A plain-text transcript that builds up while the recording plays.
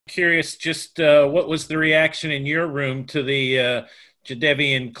Curious, just what was the reaction in your room to the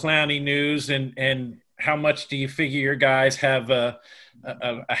Jadeveon Clowney news, and how much do you figure your guys have a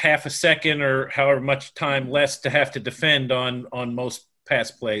half a second or however much time less to have to defend on most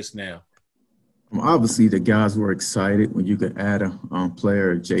pass plays now? Obviously, the guys were excited when you could add a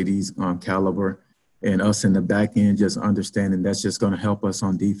player of JD's caliber, and us in the back end just understanding that's just going to help us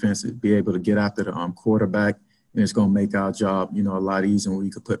on defense, be able to get after the quarterback, and it's going to make our job, a lot easier when we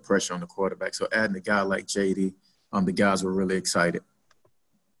could put pressure on the quarterback. So adding a guy like JD, the guys were really excited.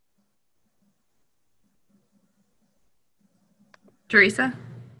 Teresa?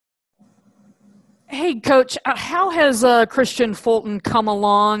 Hey, Coach, how has Christian Fulton come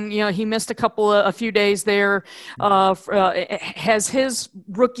along? He missed a few days there. Has his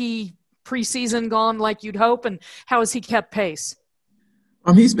rookie preseason gone like you'd hope, and how has he kept pace?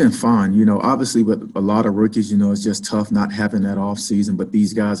 He's been fine. Obviously with a lot of rookies, it's just tough not having that off season, but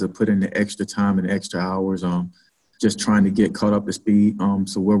these guys have put in the extra time and extra hours, just trying to get caught up to speed,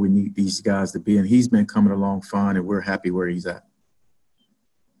 so where we need these guys to be. And he's been coming along fine, and we're happy where he's at.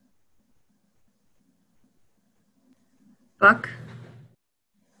 Buck?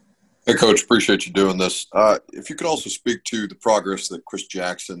 Hey, Coach, appreciate you doing this. If you could also speak to the progress that Chris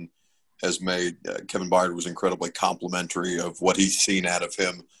Jackson has made. Kevin Byard was incredibly complimentary of what he's seen out of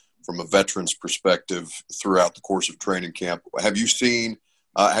him from a veteran's perspective throughout the course of training camp. Have you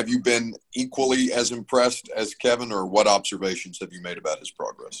been equally as impressed as Kevin, or what observations have you made about his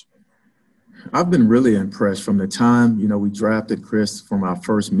progress? I've been really impressed from the time, we drafted Chris from our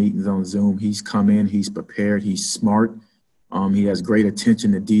first meetings on Zoom. He's come in, he's prepared, he's smart. He has great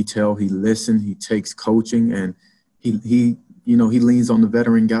attention to detail. He listens, he takes coaching, and he leans on the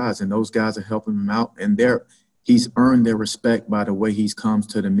veteran guys, and those guys are helping him out. And he's earned their respect by the way he comes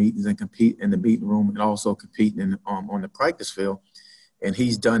to the meetings and compete in the meeting room, and also competing on the practice field. And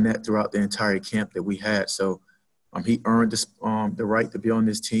he's done that throughout the entire camp that we had. So he earned the right to be on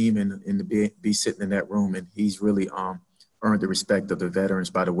this team and to be sitting in that room. And he's really earned the respect of the veterans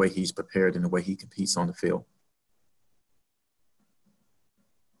by the way he's prepared and the way he competes on the field.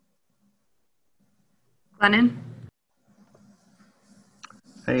 Glennon?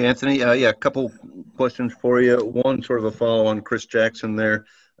 Hey, Anthony. A couple questions for you. One sort of a follow on Chris Jackson there.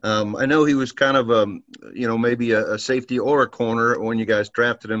 I know he was kind of maybe a safety or a corner when you guys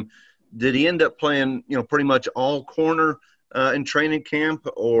drafted him. Did he end up playing, pretty much all corner in training camp,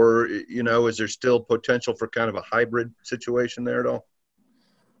 or, is there still potential for kind of a hybrid situation there at all?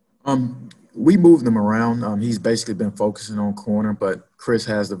 We moved him around. He's basically been focusing on corner, but Chris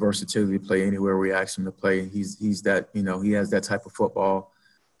has the versatility to play anywhere we ask him to play. He's that, he has that type of football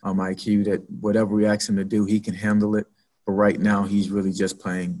IQ that whatever we ask him to do, he can handle it. But right now, he's really just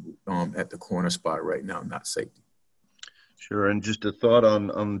playing at the corner spot right now, not safety. Sure, and just a thought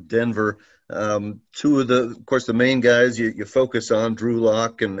on Denver. Two of the main guys you focus on, Drew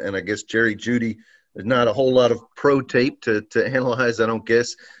Lock and I guess Jerry Jeudy. There's not a whole lot of pro tape to analyze, I don't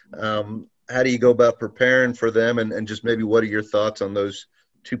guess. How do you go about preparing for them, and just maybe what are your thoughts on those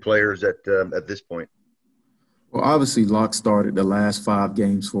two players at this point? Well, obviously, Locke started the last 5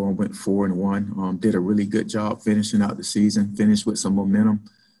 games for him, went 4-1, did a really good job finishing out the season, finished with some momentum.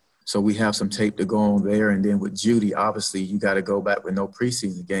 So we have some tape to go on there. And then with Jeudy, obviously, you got to go back with no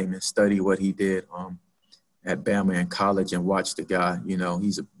preseason game and study what he did at Bama in college and watch the guy.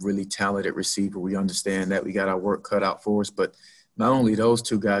 He's a really talented receiver. We understand that. We got our work cut out for us. But not only those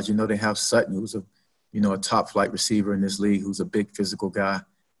two guys, they have Sutton, who's a top-flight receiver in this league, who's a big physical guy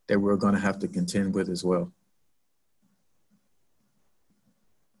that we're going to have to contend with as well.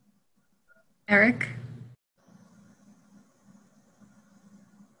 Eric?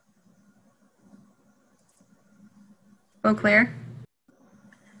 Beauclair?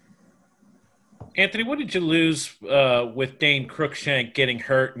 Anthony, what did you lose with Dane Cruikshank getting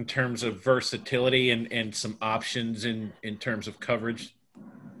hurt in terms of versatility and some options in terms of coverage?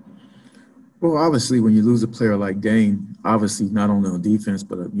 Well, obviously, when you lose a player like Dane, obviously not only on defense,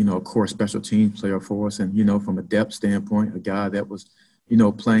 but a core special teams player for us, and from a depth standpoint, a guy that was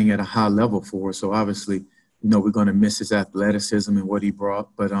playing at a high level for us. So obviously, we're going to miss his athleticism and what he brought,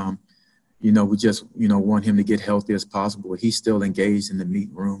 but we just want him to get healthy as possible. He's still engaged in the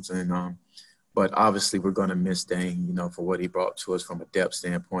meeting rooms, and but obviously we're going to miss Dane, for what he brought to us from a depth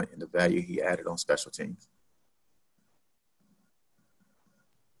standpoint and the value he added on special teams.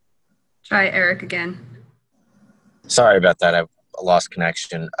 Try Eric again. Sorry about that. I lost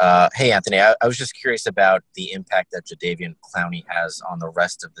connection. Hey, Anthony, I was just curious about the impact that Jadeveon Clowney has on the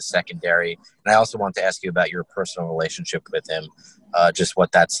rest of the secondary. And I also want to ask you about your personal relationship with him, just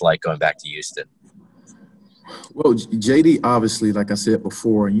what that's like going back to Houston. Well, JD, obviously, like I said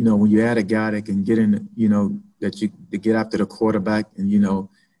before, when you add a guy that can get in, that you to get after the quarterback and,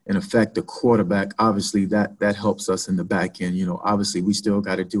 and affect the quarterback, obviously that helps us in the back end. Obviously we still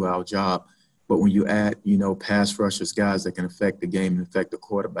got to do our job. But when you add, pass rushers, guys that can affect the game and affect the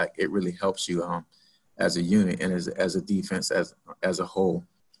quarterback, it really helps you as a unit and as a defense as a whole.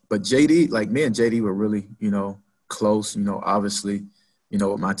 But JD, like me and JD were really, close, obviously.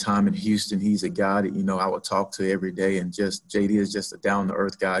 With my time in Houston, he's a guy that, I would talk to every day. And just JD is just a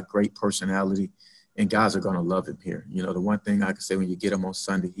down-to-earth guy, great personality, and guys are going to love him here. The one thing I can say when you get him on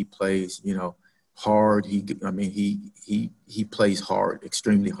Sunday, he plays, hard. He plays hard,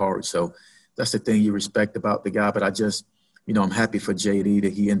 extremely hard. So that's the thing you respect about the guy. But I just, I'm happy for JD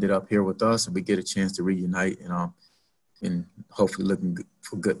that he ended up here with us and we get a chance to reunite and hopefully looking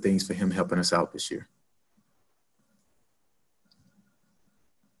for good things for him helping us out this year.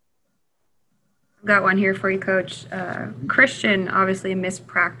 Got one here for you, Coach. Christian obviously missed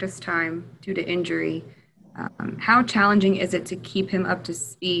practice time due to injury. How challenging is it to keep him up to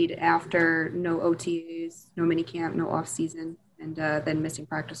speed after no OTAs, no minicamp, no off season, and then missing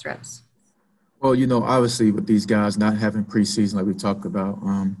practice reps? Well, obviously with these guys not having preseason like we talked about,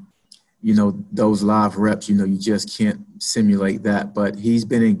 those live reps, you just can't simulate that. But he's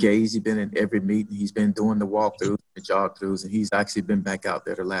been engaged. He's been in every meeting. He's been doing the walkthroughs, the jog-throughs, and he's actually been back out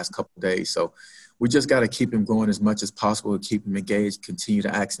there the last couple of days. So we just got to keep him going as much as possible to keep him engaged, continue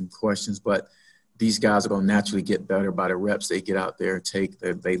to ask him questions. But these guys are going to naturally get better by the reps they get out there,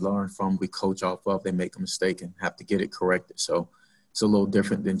 they learn from, we coach off of, they make a mistake and have to get it corrected. So it's a little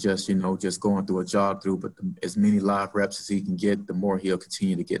different than just, just going through a jog through, but as many live reps as he can get, the more he'll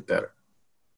continue to get better.